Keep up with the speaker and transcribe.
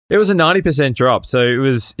It was a 90% drop, so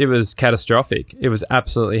it was catastrophic. It was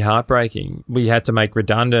absolutely heartbreaking. We had to make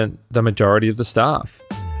redundant the majority of the staff.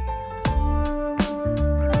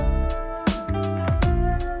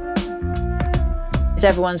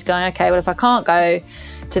 Everyone's going, okay, well, if I can't go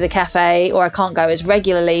to the cafe or I can't go as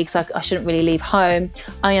regularly because I shouldn't really leave home,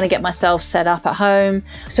 I'm going to get myself set up at home.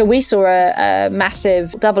 So we saw a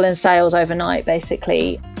massive double in sales overnight,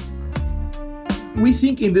 basically. We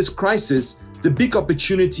think in this crisis, the big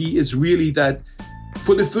opportunity is really that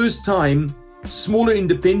for the first time, smaller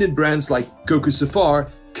independent brands like Coco Safar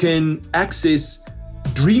can access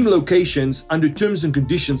dream locations under terms and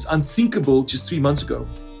conditions unthinkable just 3 months ago.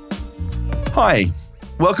 Hi,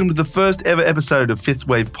 welcome to the first ever episode of Fifth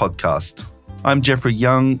Wave Podcast. I'm Jeffrey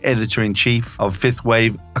Young, Editor-in-Chief of Fifth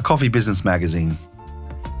Wave, a coffee business magazine.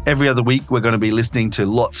 Every other week, we're going to be listening to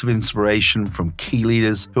lots of inspiration from key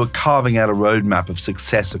leaders who are carving out a roadmap of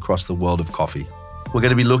success across the world of coffee. We're going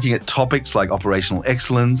to be looking at topics like operational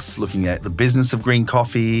excellence, looking at the business of green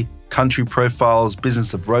coffee, country profiles,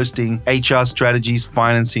 business of roasting, HR strategies,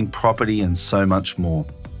 financing, property, and so much more.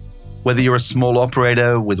 Whether you're a small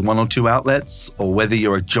operator with 1 or 2 outlets, or whether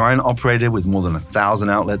you're a giant operator with more than 1,000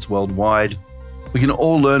 outlets worldwide, we can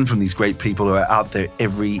all learn from these great people who are out there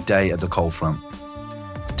every day at the coalfront.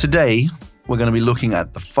 Today, we're going to be looking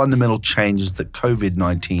at the fundamental changes that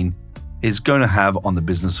COVID-19 is going to have on the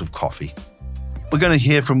business of coffee. We're going to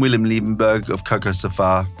hear from Willem Liebenberg of Coco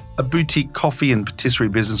Safar, a boutique coffee and patisserie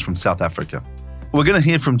business from South Africa. We're going to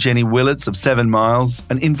hear from Jenny Willits of 7 Miles,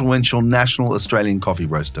 an influential national Australian coffee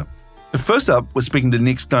roaster. But first up, we're speaking to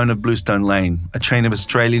Nick Stone of Bluestone Lane, a chain of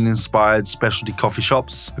Australian-inspired specialty coffee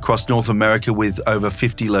shops across North America with over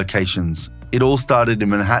 50 locations. It all started in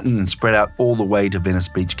Manhattan and spread out all the way to Venice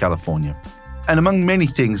Beach, California. And among many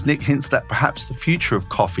things, Nick hints that perhaps the future of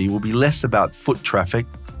coffee will be less about foot traffic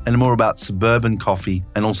and more about suburban coffee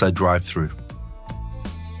and also drive-through.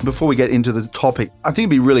 Before we get into the topic, I think it'd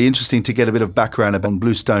be really interesting to get a bit of background about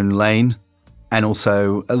Bluestone Lane and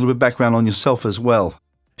also a little bit of background on yourself as well.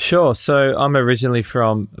 Sure. So I'm originally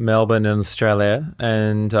from Melbourne in Australia,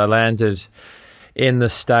 and I landed in the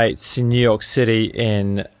States in New York City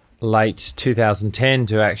in late 2010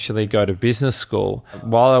 to actually go to business school.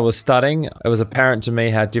 While I was studying, it was apparent to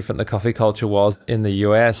me how different the coffee culture was in the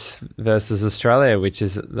US versus Australia, which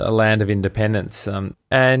is a land of independence.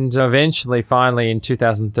 And eventually, finally, in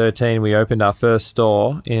 2013, we opened our first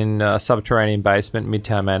store in a subterranean basement,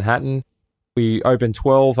 Midtown Manhattan. We opened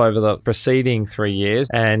 12 over the preceding 3 years,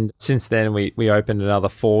 and since then we opened another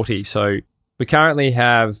 40. So we currently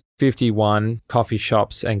have 51 coffee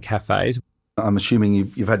shops and cafes. I'm assuming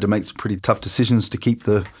you've had to make some pretty tough decisions to keep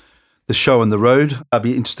the show on the road. I'd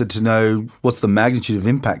be interested to know what's the magnitude of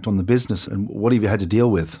impact on the business and what have you had to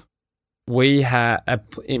deal with? We had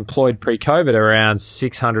employed pre-COVID around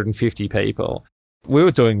 650 people. We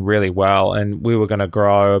were doing really well, and we were going to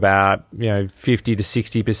grow about 50 to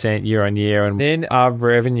 60% year on year, and then our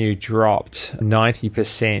revenue dropped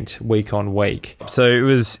 90% week on week. So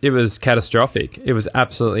it was catastrophic. It was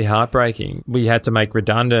absolutely heartbreaking. We had to make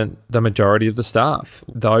redundant the majority of the staff.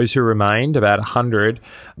 Those who remained, about 100,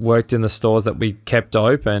 worked in the stores that we kept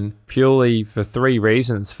open purely for 3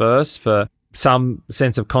 reasons. First, for some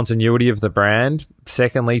sense of continuity of the brand.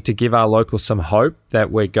 Secondly, to give our locals some hope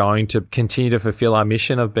that we're going to continue to fulfill our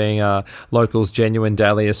mission of being a locals' genuine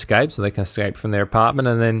daily escape so they can escape from their apartment.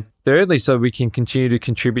 And then thirdly, so we can continue to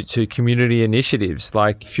contribute to community initiatives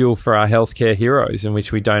like Fuel for Our Healthcare Heroes, in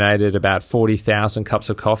which we donated about 40,000 cups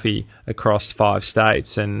of coffee across 5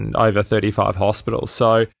 states and over 35 hospitals.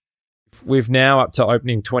 So we've now up to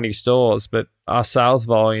opening 20 stores, but our sales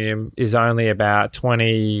volume is only about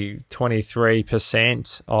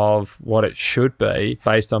 23% of what it should be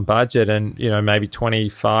based on budget, and maybe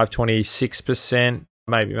 26%,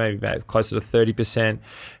 maybe about closer to 30%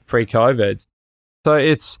 pre-COVID. So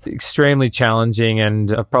it's extremely challenging,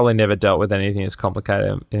 and I've probably never dealt with anything as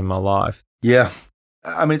complicated in my life. Yeah.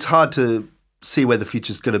 I mean, it's hard to see where the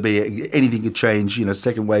future's going to be. Anything could change,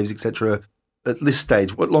 second waves, etc. At this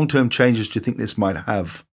stage, what long-term changes do you think this might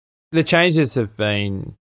have? The changes have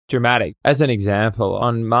been dramatic. As an example,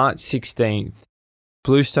 on March 16th,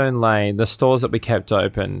 Bluestone Lane, the stores that we kept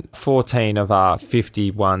open, 14 of our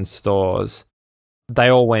 51 stores, they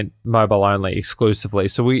all went mobile only exclusively.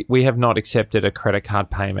 So we have not accepted a credit card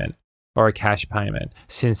payment or a cash payment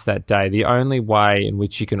since that day. The only way in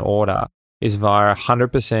which you can order is via a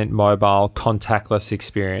 100% mobile contactless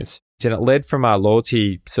experience. And it led from our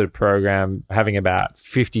loyalty sort of program having about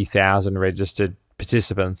 50,000 registered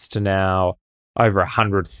participants to now over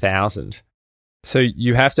 100,000. So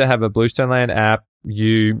you have to have a Bluestone Lane app.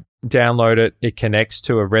 You download it. It connects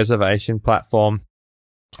to a reservation platform.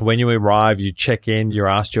 When you arrive, you check in, you're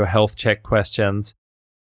asked your health check questions.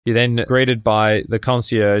 You're then greeted by the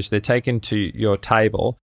concierge. They're taken to your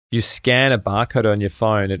table. You scan a barcode on your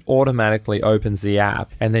phone. It automatically opens the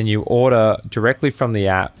app, and then you order directly from the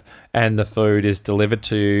app, and the food is delivered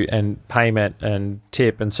to you, and payment and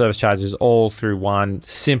tip and service charges all through one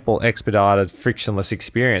simple, expedited, frictionless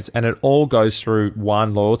experience. And it all goes through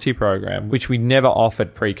one loyalty program, which we never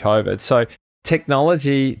offered pre-COVID. So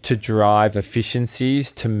technology to drive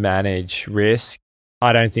efficiencies, to manage risk,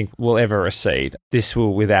 I don't think will ever recede. This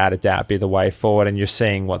will without a doubt be the way forward, and you're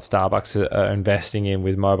seeing what Starbucks are investing in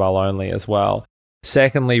with mobile only as well.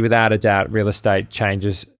 Secondly, without a doubt, real estate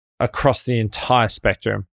changes across the entire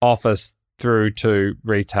spectrum, office through to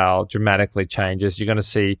retail, dramatically changes. You're going to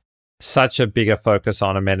see such a bigger focus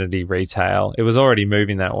on amenity retail. It was already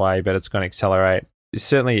moving that way, but it's going to accelerate. There's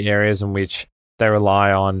certainly areas in which they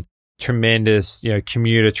rely on tremendous,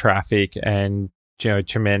 commuter traffic and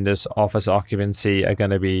tremendous office occupancy are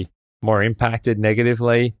going to be more impacted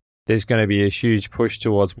negatively. There's going to be a huge push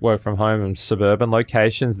towards work from home and suburban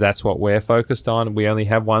locations. That's what we're focused on. We only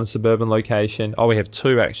have one suburban location. We have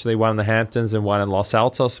two actually, one in the Hamptons and one in Los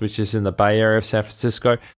Altos, which is in the Bay Area of San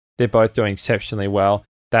Francisco. They're both doing exceptionally well.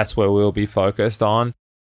 That's where we'll be focused on.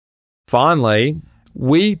 Finally,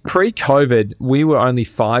 pre-COVID, we were only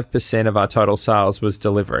 5% of our total sales was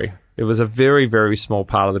delivery. It was a very, very small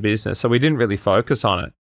part of the business, so we didn't really focus on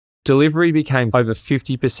it. Delivery became over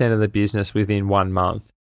 50% of the business within 1 month.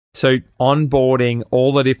 So onboarding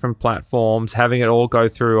all the different platforms, having it all go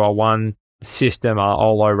through our one system, our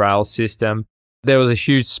Olo Rail system, there was a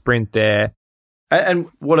huge sprint there. And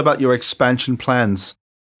what about your expansion plans?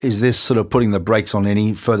 Is this sort of putting the brakes on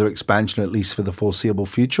any further expansion, at least for the foreseeable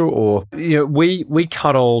future? Or we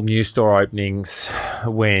cut all new store openings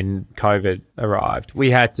when COVID arrived. We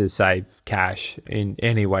had to save cash in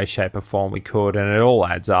any way, shape or form we could, and it all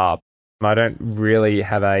adds up. I don't really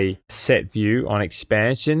have a set view on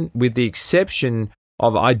expansion, with the exception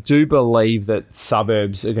of I do believe that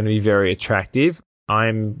suburbs are going to be very attractive.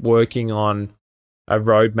 I'm working on a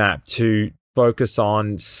roadmap to focus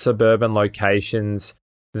on suburban locations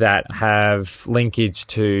that have linkage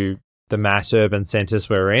to the mass urban centers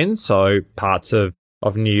we're in. So parts of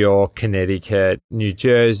New York, Connecticut, New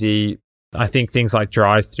Jersey. I think things like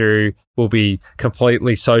drive-through will be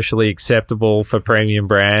completely socially acceptable for premium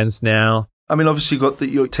brands now. I mean, obviously you've got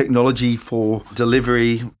your technology for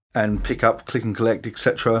delivery and pick up, click and collect,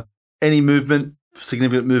 etc. Any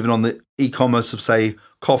significant movement on the e-commerce of, say,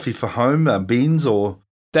 coffee for home, beans, or?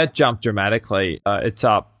 That jumped dramatically. It's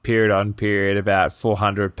up period on period about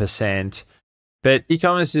 400%. But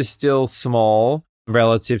e-commerce is still small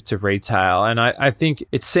relative to retail. And I think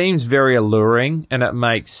it seems very alluring and it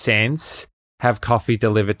makes sense. Have coffee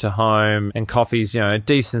delivered to home, and coffee's, a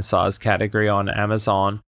decent sized category on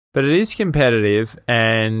Amazon. But it is competitive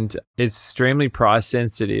and it's extremely price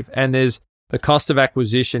sensitive. And the cost of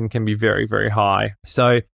acquisition can be very, very high.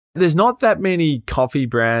 So there's not that many coffee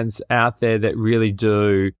brands out there that really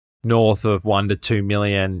do north of $1 to $2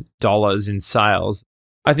 million in sales.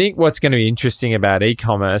 I think what's going to be interesting about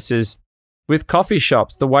e-commerce is with coffee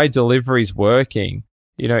shops, the way delivery's working,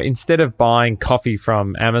 instead of buying coffee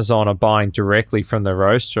from Amazon or buying directly from the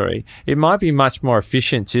roastery, it might be much more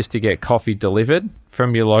efficient just to get coffee delivered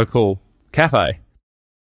from your local cafe.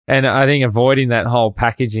 And I think avoiding that whole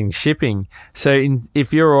packaging shipping. So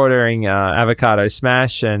if you're ordering avocado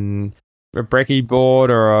smash and a brekkie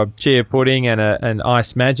board or a chia pudding and an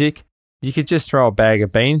iced magic, you could just throw a bag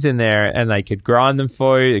of beans in there and they could grind them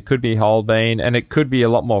for you. It could be whole bean, and it could be a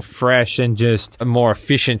lot more fresh and just a more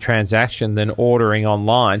efficient transaction than ordering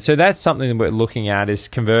online. So that's something that we're looking at, is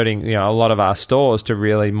converting, a lot of our stores to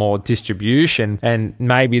really more distribution, and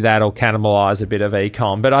maybe that'll cannibalize a bit of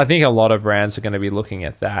e-com. But I think a lot of brands are going to be looking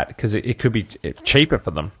at that because it could be cheaper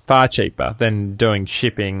for them, far cheaper than doing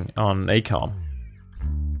shipping on e-com.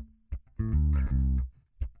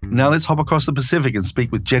 Now let's hop across the Pacific and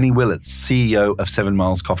speak with Jenny Willits, CEO of 7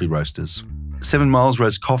 Miles Coffee Roasters. 7 Miles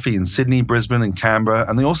roasts coffee in Sydney, Brisbane and Canberra,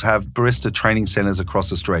 and they also have barista training centres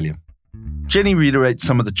across Australia. Jenny reiterates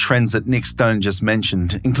some of the trends that Nick Stone just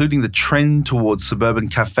mentioned, including the trend towards suburban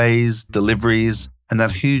cafes, deliveries, and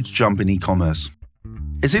that huge jump in e-commerce.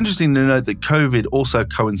 It's interesting to note that COVID also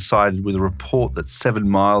coincided with a report that 7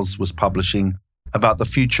 Miles was publishing about the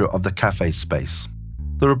future of the cafe space.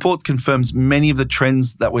 The report confirms many of the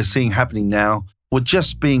trends that we're seeing happening now were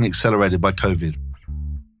just being accelerated by COVID.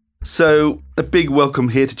 So a big welcome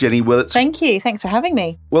here to Jenny Willits. Thank you. Thanks for having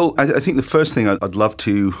me. Well, I think the first thing I'd love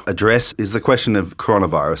to address is the question of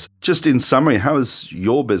coronavirus. Just in summary, how has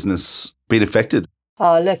your business been affected?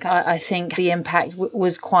 Oh, look, I think the impact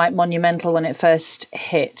was quite monumental when it first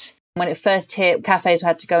hit. When it first hit, cafes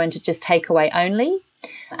had to go into just takeaway only.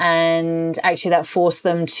 And actually that forced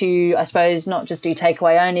them to, I suppose, not just do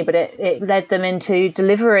takeaway only, but it led them into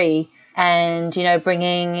delivery and,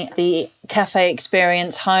 bringing the cafe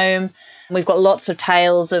experience home. We've got lots of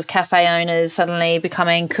tales of cafe owners suddenly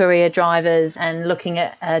becoming courier drivers and looking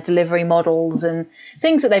at delivery models and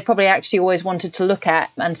things that they probably actually always wanted to look at.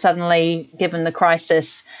 And suddenly, given the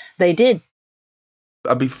crisis, they did.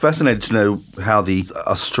 I'd be fascinated to know how the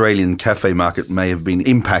Australian cafe market may have been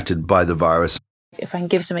impacted by the virus. If I can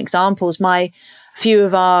give some examples, few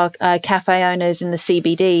of our cafe owners in the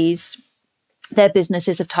CBDs, their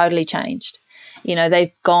businesses have totally changed.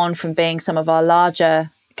 They've gone from being some of our larger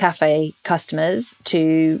cafe customers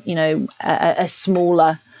to, a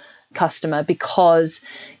smaller customer because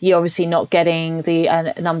you're obviously not getting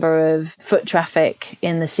the number of foot traffic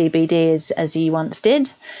in the CBD as you once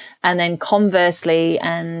did. And then conversely,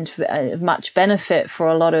 and much benefit for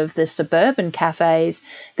a lot of the suburban cafes,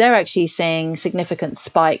 they're actually seeing significant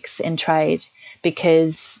spikes in trade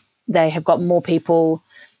because they have got more people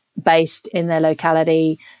based in their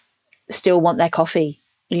locality still want their coffee,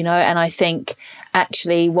 and I think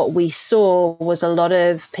actually what we saw was a lot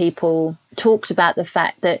of people talked about the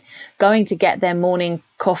fact that going to get their morning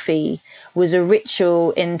coffee was a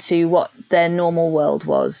ritual into what their normal world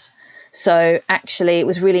was. So actually it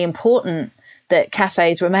was really important that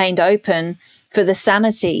cafes remained open for the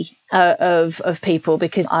sanity of people,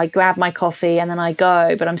 because I grab my coffee and then I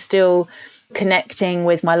go, but I'm still connecting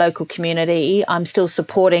with my local community. I'm still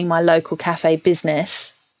supporting my local cafe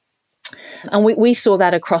business. And we saw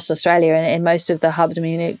that across Australia in most of the hubs,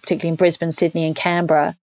 particularly in Brisbane, Sydney and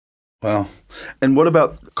Canberra. Wow. And what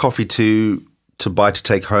about coffee to buy to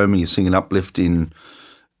take home? Are you seeing an uplift in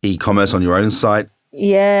e-commerce on your own site?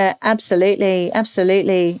 Yeah, absolutely.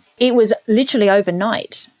 Absolutely. It was literally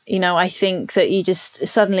overnight. I think that you just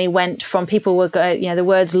suddenly went from people were the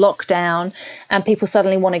words lockdown and people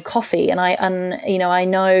suddenly wanted coffee. And I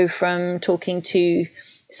know from talking to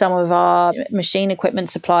some of our machine equipment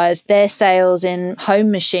suppliers, their sales in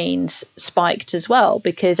home machines spiked as well,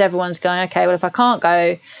 because everyone's going, okay, well, if I can't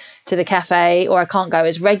go to the cafe or I can't go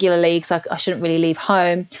as regularly because I shouldn't really leave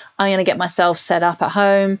home, I'm going to get myself set up at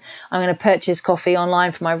home. I'm going to purchase coffee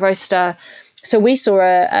online from my roaster. So we saw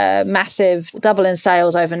a massive double in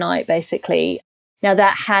sales overnight, basically. Now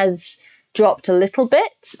that has dropped a little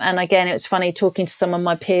bit. And again, it was funny talking to some of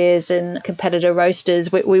my peers and competitor roasters.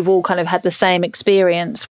 We've all kind of had the same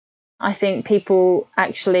experience. I think people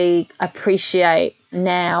actually appreciate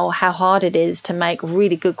now how hard it is to make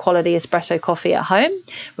really good quality espresso coffee at home.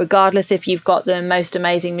 Regardless if you've got the most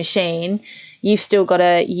amazing machine, you've still got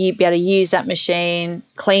to be able to use that machine,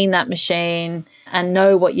 clean that machine, and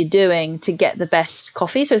know what you're doing to get the best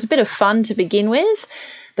coffee. So it's a bit of fun to begin with,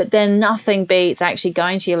 but then nothing beats actually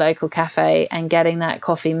going to your local cafe and getting that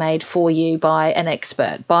coffee made for you by an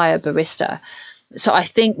expert, by a barista. So I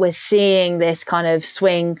think we're seeing this kind of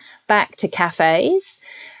swing back to cafes,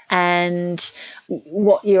 and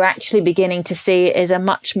what you're actually beginning to see is a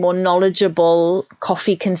much more knowledgeable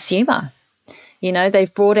coffee consumer.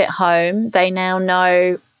 They've brought it home. They now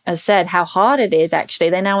know, as I said, how hard it is actually.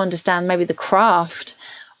 They now understand maybe the craft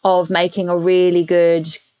of making a really good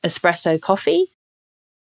espresso coffee.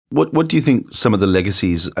 What do you think some of the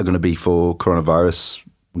legacies are going to be for coronavirus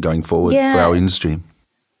going forward for our industry?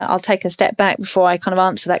 I'll take a step back before I kind of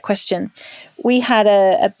answer that question. We had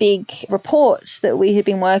a big report that we had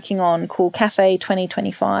been working on called Cafe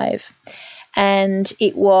 2025. And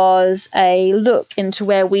it was a look into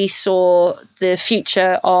where we saw the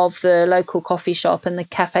future of the local coffee shop and the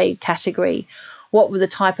cafe category. What were the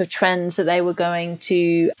type of trends that they were going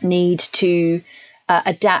to need to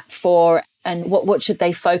adapt for, and what should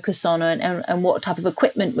they focus on, and what type of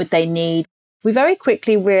equipment would they need? We very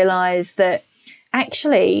quickly realized that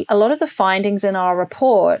actually a lot of the findings in our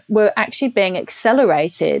report were actually being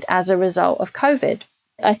accelerated as a result of COVID.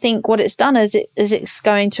 I think what it's done is it's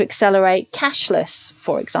going to accelerate cashless,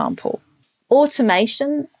 for example.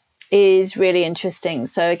 Automation is really interesting.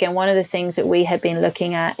 So again, one of the things that we had been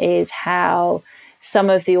looking at is how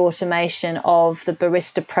some of the automation of the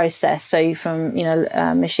barista process, so from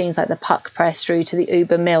machines like the puck press through to the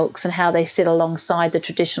Uber Milks, and how they sit alongside the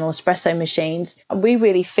traditional espresso machines. We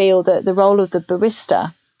really feel that the role of the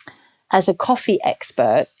barista as a coffee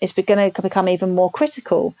expert is going to become even more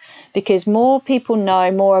critical, because more people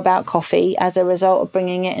know more about coffee as a result of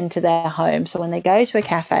bringing it into their home. So when they go to a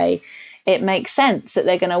cafe, it makes sense that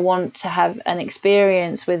they're going to want to have an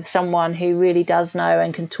experience with someone who really does know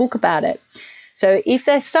and can talk about it. So if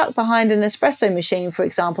they're stuck behind an espresso machine, for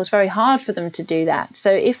example, it's very hard for them to do that.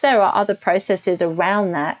 So if there are other processes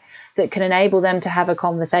around that can enable them to have a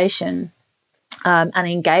conversation and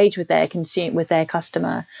engage with their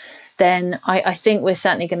customer, then I think we're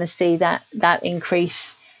certainly going to see that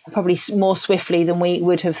increase probably more swiftly than we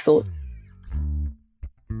would have thought.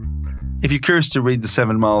 If you're curious to read the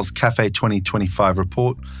 7 Miles Cafe 2025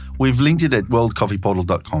 report, we've linked it at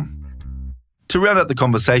worldcoffeeportal.com. To round out the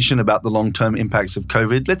conversation about the long-term impacts of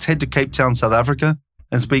COVID, let's head to Cape Town, South Africa,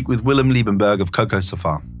 and speak with Willem Liebenberg of Coco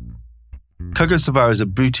Safar. Coco Safar is a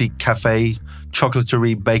boutique cafe,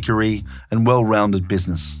 chocolaterie, bakery, and well-rounded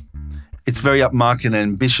business. It's very upmarket and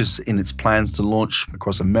ambitious in its plans to launch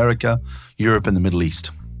across America, Europe, and the Middle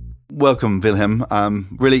East. Welcome, Willem.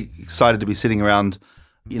 I'm really excited to be sitting around,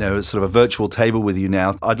 sort of a virtual table with you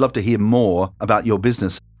now. I'd love to hear more about your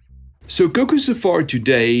business. So Coco Safar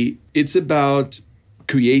today, it's about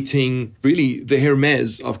creating really the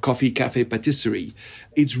Hermes of coffee, cafe, patisserie.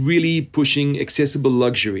 It's really pushing accessible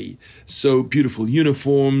luxury. So beautiful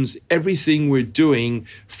uniforms, everything we're doing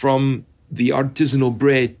from the artisanal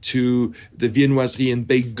bread to the viennoiserie and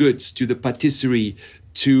baked goods to the patisserie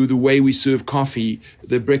to the way we serve coffee,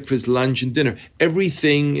 the breakfast, lunch, and dinner.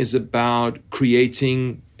 Everything is about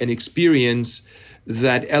creating an experience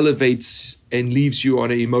that elevates and leaves you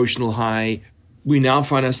on an emotional high. We now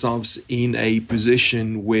find ourselves in a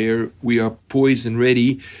position where we are poised and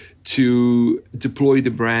ready to deploy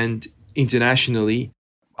the brand internationally.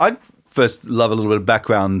 I'd first love a little bit of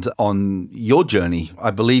background on your journey.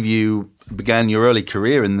 I believe you began your early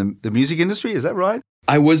career in the music industry. Is that right?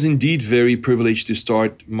 I was indeed very privileged to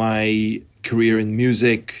start my career in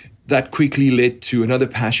music. That quickly led to another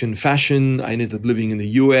passion, fashion. I ended up living in the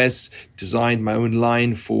US, designed my own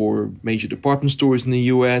line for major department stores in the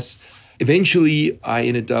US. Eventually, I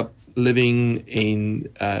ended up living in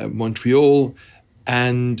Montreal,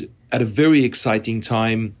 and at a very exciting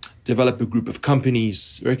time, developed a group of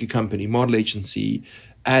companies, record company, model agency,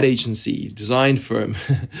 ad agency, design firm,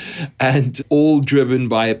 and all driven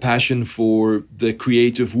by a passion for the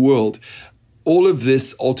creative world. All of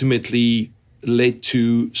this ultimately led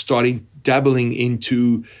to starting dabbling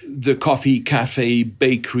into the coffee, cafe,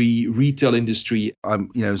 bakery, retail industry.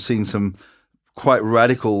 I'm, seeing some quite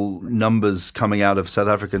radical numbers coming out of South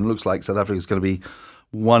Africa, and it looks like South Africa is going to be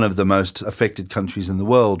one of the most affected countries in the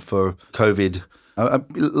world for COVID.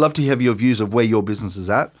 I'd love to have your views of where your business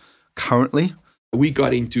is at currently. We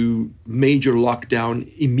got into major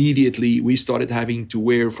lockdown immediately. We started having to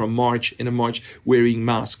wear from March, wearing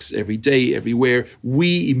masks every day, everywhere.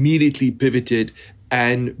 We immediately pivoted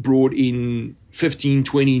and brought in 15,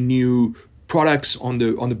 20 new products on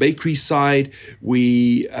the bakery side.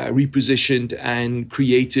 We repositioned and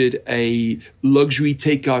created a luxury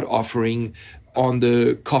takeout offering on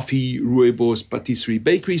the coffee, rooibos, patisserie,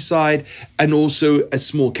 bakery side, and also a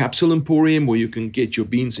small capsule emporium where you can get your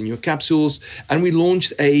beans and your capsules. And we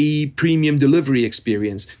launched a premium delivery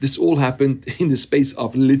experience. This all happened in the space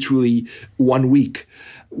of literally 1 week.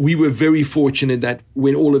 We were very fortunate that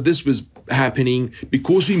when all of this was happening,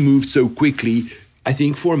 because we moved so quickly, I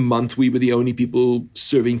think for a month we were the only people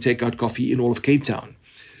serving takeout coffee in all of Cape Town.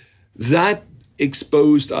 That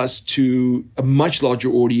exposed us to a much larger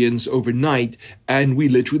audience overnight, and we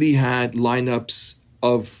literally had lineups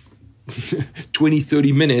of 20,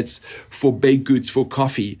 30 minutes for baked goods, for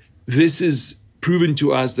coffee. This is proven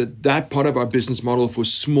to us that part of our business model for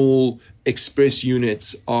small express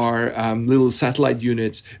units, our little satellite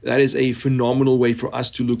units, that is a phenomenal way for us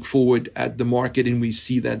to look forward at the market, and we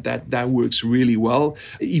see that works really well,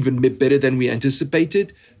 even a bit better than we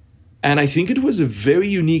anticipated. And I think it was a very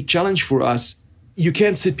unique challenge for us. You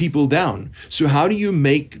can't sit people down. So how do you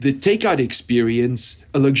make the takeout experience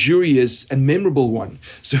a luxurious and memorable one?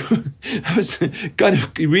 So I was kind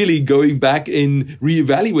of really going back and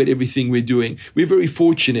reevaluate everything we're doing. We're very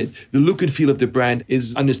fortunate. The look and feel of the brand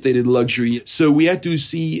is understated luxury. So we had to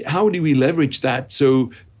see, how do we leverage that?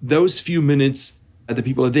 So those few minutes that the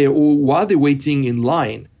people are there, or while they're waiting in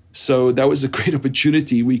line. So that was a great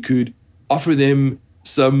opportunity. We could offer them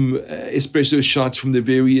some espresso shots from the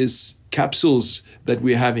various capsules that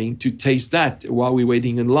we're having to taste that while we're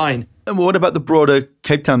waiting in line. And what about the broader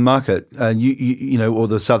Cape Town market, or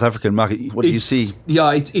the South African market? What do you see?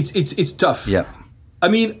 Yeah, it's tough. Yeah. I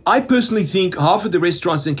mean, I personally think half of the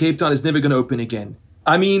restaurants in Cape Town is never going to open again.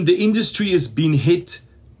 I mean, the industry has been hit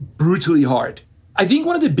brutally hard. I think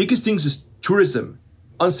one of the biggest things is tourism.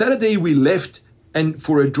 On Saturday, we left and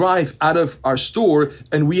for a drive out of our store,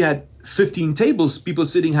 and we had 15 tables, people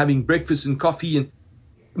sitting having breakfast and coffee, and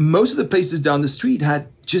most of the places down the street had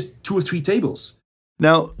just 2 or 3 tables.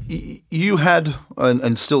 Now, you had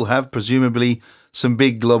and still have, presumably, some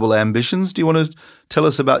big global ambitions. Do you want to tell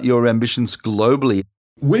us about your ambitions globally?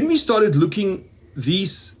 When we started looking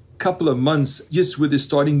these couple of months, just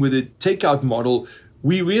starting with a takeout model,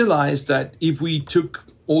 we realized that if we took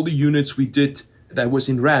all the units we did that was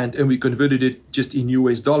in Rand and we converted it just in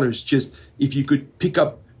US dollars, just if you could pick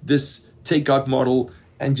up this takeout model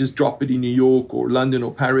and just drop it in New York or London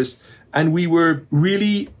or Paris, and we were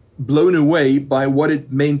really blown away by what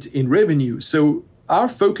it meant in revenue. So our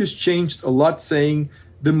focus changed a lot, saying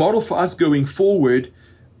the model for us going forward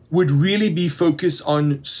would really be focused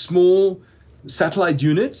on small satellite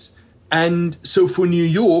units. And so for New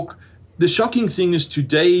York, the shocking thing is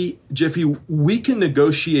today, Jeffrey, we can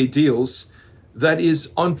negotiate deals that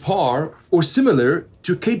is on par or similar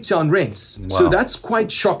to Cape Town rents. Wow. So that's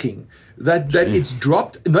quite shocking that it's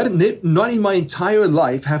dropped. Not in my entire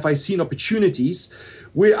life have I seen opportunities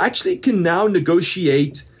where I actually can now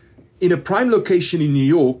negotiate in a prime location in New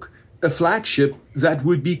York, a flagship that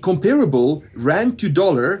would be comparable Rand to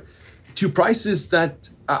dollar to prices that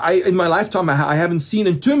in my lifetime I haven't seen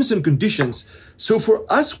in terms and conditions. So for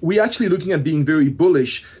us, we're actually looking at being very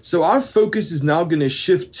bullish. So our focus is now going to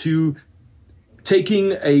shift to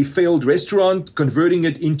taking a failed restaurant, converting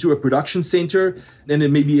it into a production center, and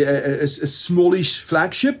then maybe a smallish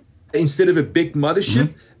flagship instead of a big mothership.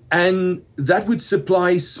 Mm-hmm. And that would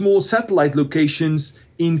supply small satellite locations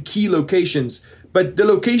in key locations. But the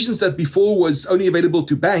locations that before was only available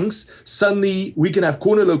to banks, suddenly we can have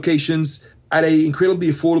corner locations at an incredibly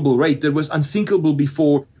affordable rate that was unthinkable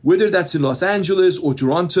before, whether that's in Los Angeles or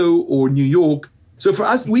Toronto or New York. So for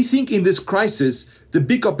us, we think in this crisis, the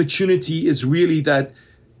big opportunity is really that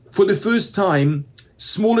for the first time,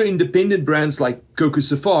 smaller independent brands like Coco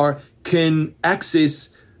Safar can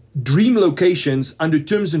access dream locations under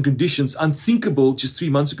terms and conditions unthinkable just 3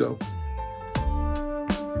 months ago.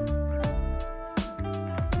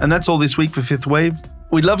 And that's all this week for Fifth Wave.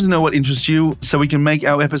 We'd love to know what interests you so we can make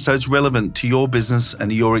our episodes relevant to your business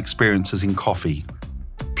and your experiences in coffee.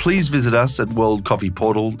 Please visit us at World Coffee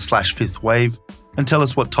Portal/Fifth Wave and tell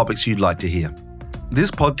us what topics you'd like to hear.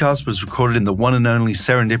 This podcast was recorded in the one and only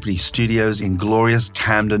Serendipity Studios in glorious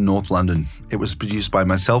Camden, North London. It was produced by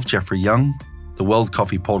myself, Jeffrey Young, the World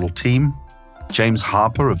Coffee Portal team, James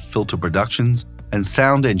Harper of Filter Productions, and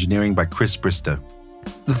sound engineering by Chris Bristow.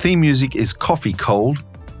 The theme music is Coffee Cold.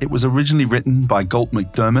 It was originally written by Galt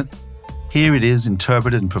McDermott. Here it is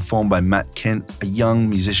interpreted and performed by Matt Kent, a young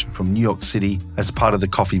musician from New York City, as part of the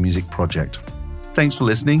Coffee Music Project. Thanks for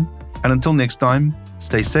listening, and until next time,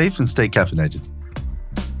 stay safe and stay caffeinated.